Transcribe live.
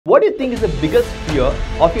What do you think is the biggest fear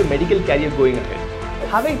of your medical career going ahead?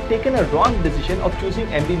 Have I taken a wrong decision of choosing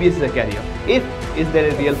MBBS as a career? Is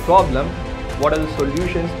there a real problem? What are the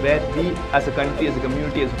solutions where we as a country, as a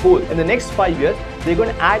community, as a whole, in the next 5 years, they're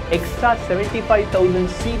going to add extra 75,000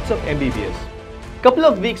 seats of MBBS. Couple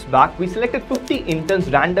of weeks back, we selected 50 interns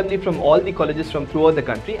randomly from all the colleges from throughout the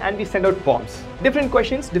country and we sent out forms. Different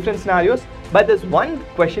questions, different scenarios, but there's one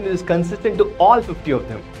question that is consistent to all 50 of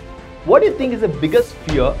them. What do you think is the biggest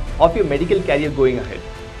fear of your medical career going ahead?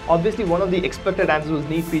 Obviously, one of the expected answers was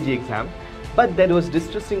NEET PG exam, but there was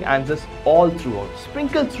distressing answers all throughout.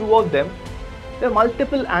 Sprinkled throughout them, there are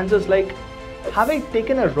multiple answers like, have I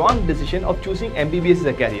taken a wrong decision of choosing MBBS as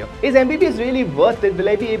a career? Is MBBS really worth it? Will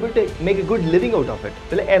I be able to make a good living out of it?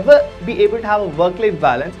 Will I ever be able to have a work-life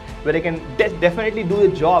balance where I can definitely do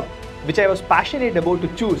the job which I was passionate about to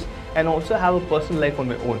choose and also have a personal life on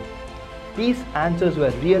my own? These answers were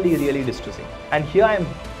really distressing. And here I am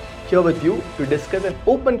here with you to discuss an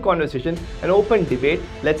open conversation, an open debate.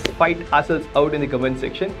 Let's fight ourselves out in the comment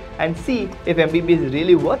section and see if MBBS is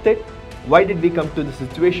really worth it. Why did we come to this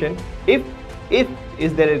situation? Is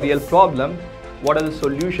there a real problem? What are the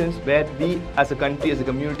solutions where we as a country, as a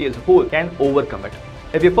community, as a whole can overcome it?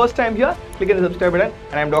 If you're first time here, click on the subscribe button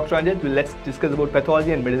and I'm Dr. Ranjith. Let's discuss about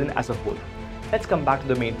pathology and medicine as a whole. Let's come back to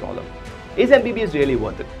the main problem. Is MBBS really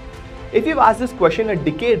worth it? If you've asked this question a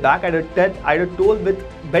decade back, I'd have told with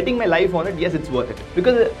betting my life on it, yes, it's worth it.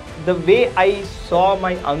 Because the way I saw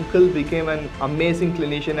my uncle became an amazing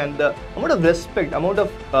clinician and the amount of respect, amount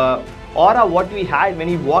of aura what we had when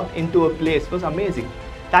he walked into a place was amazing.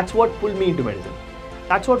 That's what pulled me into medicine.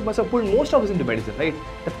 That's what must have pulled most of us into medicine, right?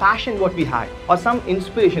 The passion what we had or some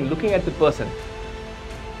inspiration looking at the person.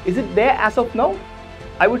 Is it there as of now?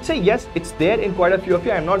 I would say yes, it's there in quite a few of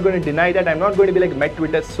you. I'm not going to deny that. I'm not going to be like Met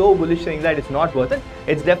Twitter so bullish saying that it's not worth it.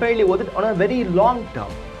 It's definitely worth it on a very long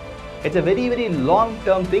term. It's a very long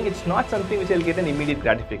term thing. It's not something which I'll get an immediate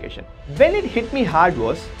gratification. When it hit me hard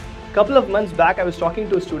was, couple of months back, I was talking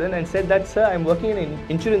to a student and said that, sir, I'm working in an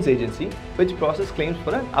insurance agency which processes claims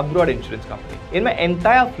for an abroad insurance company. In my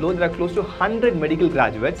entire floor, there are close to 100 medical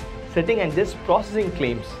graduates sitting and just processing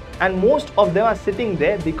claims. And most of them are sitting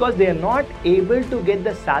there because they are not able to get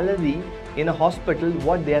the salary in a hospital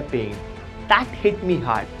what they are paying. That hit me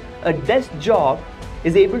hard. A desk job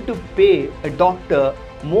is able to pay a doctor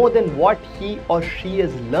more than what he or she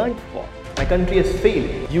has learned for. My country has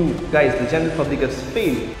failed. You guys, the general public has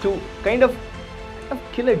failed to kind of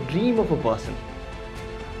kill a dream of a person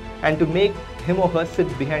and to make him or her sit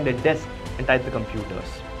behind a desk and type the computers.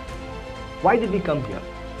 Why did we come here?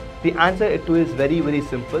 The answer to it is very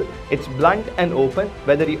simple. It's blunt and open.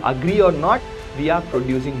 Whether you agree or not, we are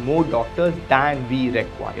producing more doctors than we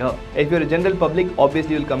require. If you're a general public,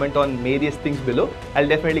 obviously you'll comment on various things below. I'll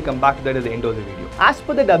definitely come back to that at the end of the video. As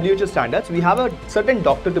per the WHO standards, we have a certain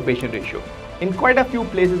doctor to patient ratio. In quite a few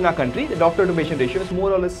places in our country, the doctor to patient ratio is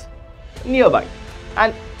more or less nearby.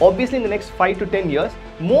 And obviously in the next 5 to 10 years,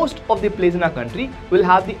 most of the places in our country will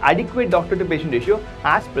have the adequate doctor to patient ratio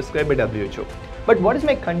as prescribed by WHO. But what is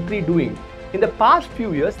my country doing? In the past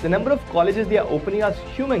few years, the number of colleges they are opening are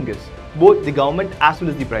humongous, both the government as well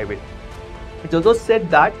as the private. It's also said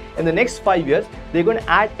that in the next 5 years, they're going to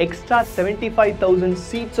add extra 75,000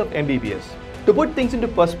 seats of MBBS. To put things into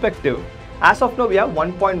perspective, as of now, we have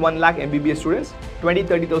 1.1 lakh MBBS students,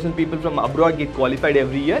 20-30,000 people from abroad get qualified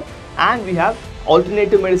every year, and we have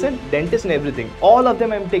alternative medicine, dentists and everything. All of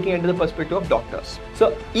them I'm taking into the perspective of doctors.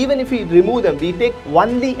 So even if we remove them, we take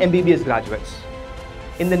only MBBS graduates.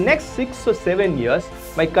 In the next 6 or 7 years,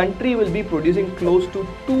 my country will be producing close to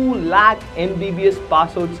 2 lakh MBBS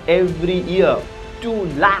passouts every year. 2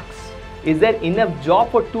 lakhs. Is there enough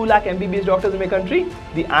job for 2 lakh MBBS doctors in my country?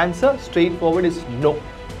 The answer straightforward is no.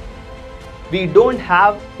 We don't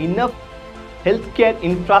have enough healthcare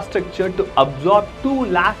infrastructure to absorb 2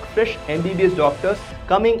 lakh fresh MBBS doctors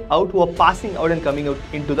coming out who are passing out and coming out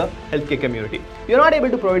into the healthcare community. We are not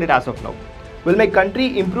able to provide it as of now. Will my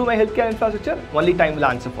country improve my healthcare infrastructure? Only time will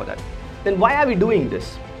answer for that. Then why are we doing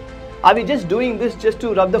this? Are we just doing this just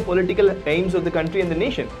to rub the political aims of the country and the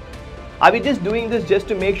nation? Are we just doing this just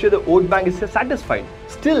to make sure the vote bank is satisfied?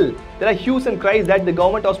 Still, there are hues and cries that the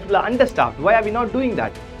government hospitals are understaffed. Why are we not doing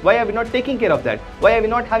that? Why are we not taking care of that? Why are we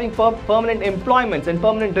not having permanent employments and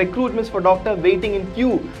permanent recruitments for doctors waiting in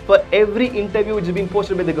queue for every interview which is being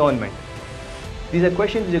posted by the government? These are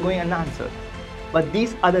questions which are going unanswered. But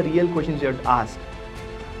these are the real questions you have to ask.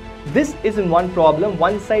 This is in one problem,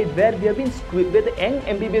 one side where we have been squeezed, where the young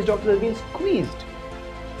MBBS doctors have been squeezed,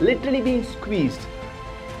 literally being squeezed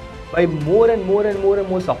by more and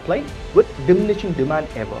more supply with diminishing demand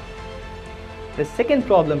ever. The second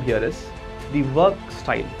problem here is the work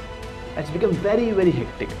style. It's become very, very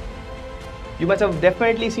hectic. You must have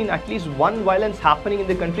definitely seen at least one violence happening in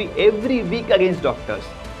the country every week against doctors.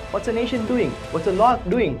 What's the nation doing? What's the law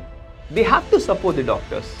doing? They have to support the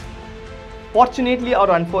doctors. Fortunately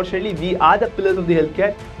or unfortunately, we are the pillars of the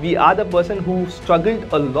healthcare. We are the person who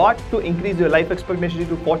struggled a lot to increase your life expectancy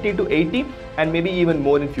to 40 to 80 and maybe even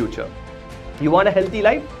more in future. You want a healthy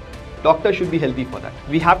life? Doctors should be healthy for that.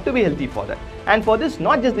 We have to be healthy for that. And for this,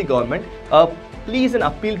 not just the government, please an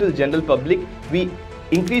appeal to the general public. We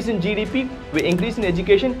increase in GDP, we increase in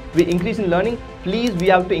education, we increase in learning. Please, we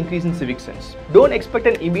have to increase in civic sense. Don't expect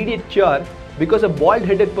an immediate cure because a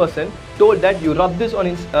bald-headed person told that you rub this on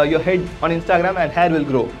your head on Instagram and hair will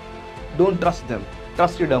grow. Don't trust them.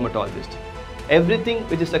 Trust your dermatologist. Everything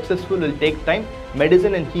which is successful will take time.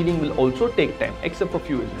 Medicine and healing will also take time, except for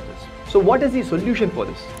few illnesses. So what is the solution for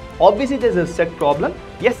this? Obviously, there's a set problem.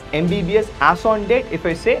 Yes, MBBS as on date, if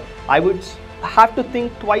I say, I would have to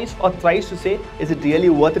think twice or thrice to say, is it really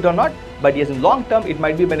worth it or not? But yes, in long term, it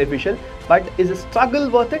might be beneficial. But is a struggle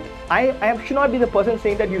worth it? I should not be the person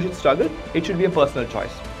saying that you should struggle. It should be a personal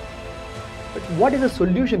choice. But what is the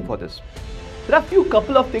solution for this? There are a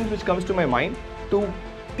couple of things which comes to my mind to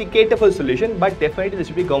cater for the solution, but definitely there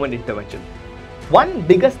should be government intervention. One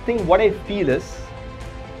biggest thing what I feel is,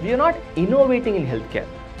 we are not innovating in healthcare.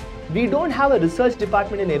 We don't have a research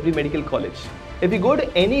department in every medical college. If you go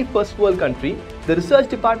to any first world country, the research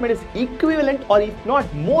department is equivalent or if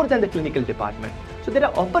not more than the clinical department. So there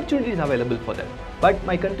are opportunities available for them. But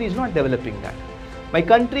my country is not developing that. My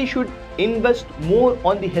country should invest more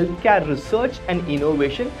on the healthcare research and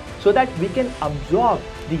innovation so that we can absorb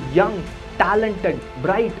the young, talented,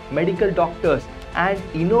 bright medical doctors and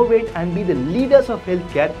innovate and be the leaders of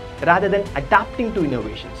healthcare rather than adapting to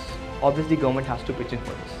innovations. Obviously, government has to pitch in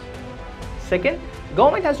for this. Second,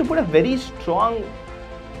 government has to put a very strong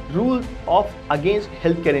rule against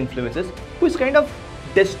healthcare influencers who is kind of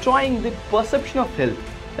destroying the perception of health.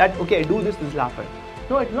 That okay, I do this will happen.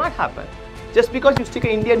 No, it will not happen. Just because you stick an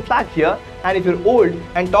Indian flag here and if you're old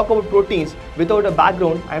and talk about proteins without a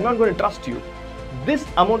background, I'm not going to trust you. This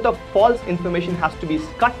amount of false information has to be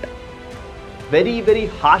cut very, very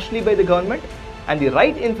harshly by the government, and the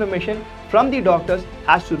right information from the doctors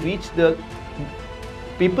has to reach the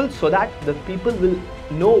people so that the people will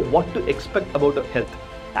know what to expect about health.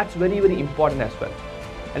 That's very, very important as well.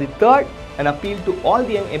 And the third, an appeal to all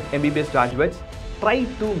the young MBBS graduates, try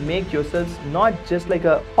to make yourselves not just like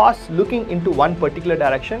a horse looking into one particular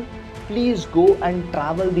direction. Please go and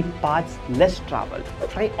travel the paths less traveled.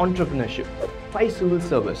 Try entrepreneurship, try civil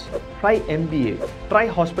service, try MBA, try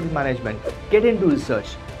hospital management, get into research,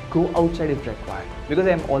 go outside if required. Because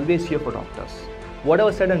I am always here for doctors.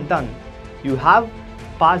 Whatever said and done, you have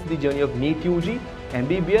passed the journey of NEET UG,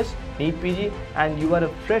 MBBS, NEET PG, and you are a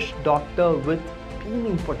fresh doctor with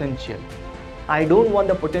beaming potential. I don't want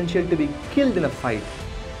the potential to be killed in a fight.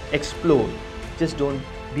 Explore. Just don't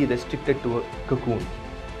be restricted to a cocoon.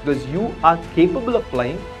 Because you are capable of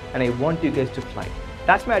flying and I want you guys to fly.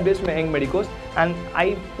 That's my advice to my young medicos, and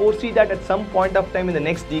I foresee that at some point of time in the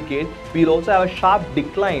next decade, we'll also have a sharp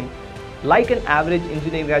decline like an average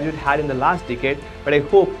engineering graduate had in the last decade, but I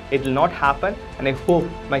hope it will not happen, and I hope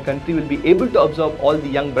my country will be able to absorb all the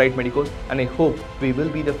young bright medicos, and I hope we will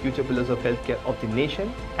be the future pillars of healthcare of the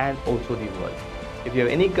nation and also the world. If you have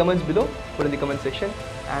any comments below, put in the comment section,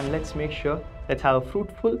 and let's have a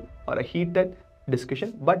fruitful or a heated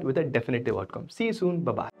discussion, but with a definitive outcome. See you soon.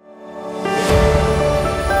 Bye-bye.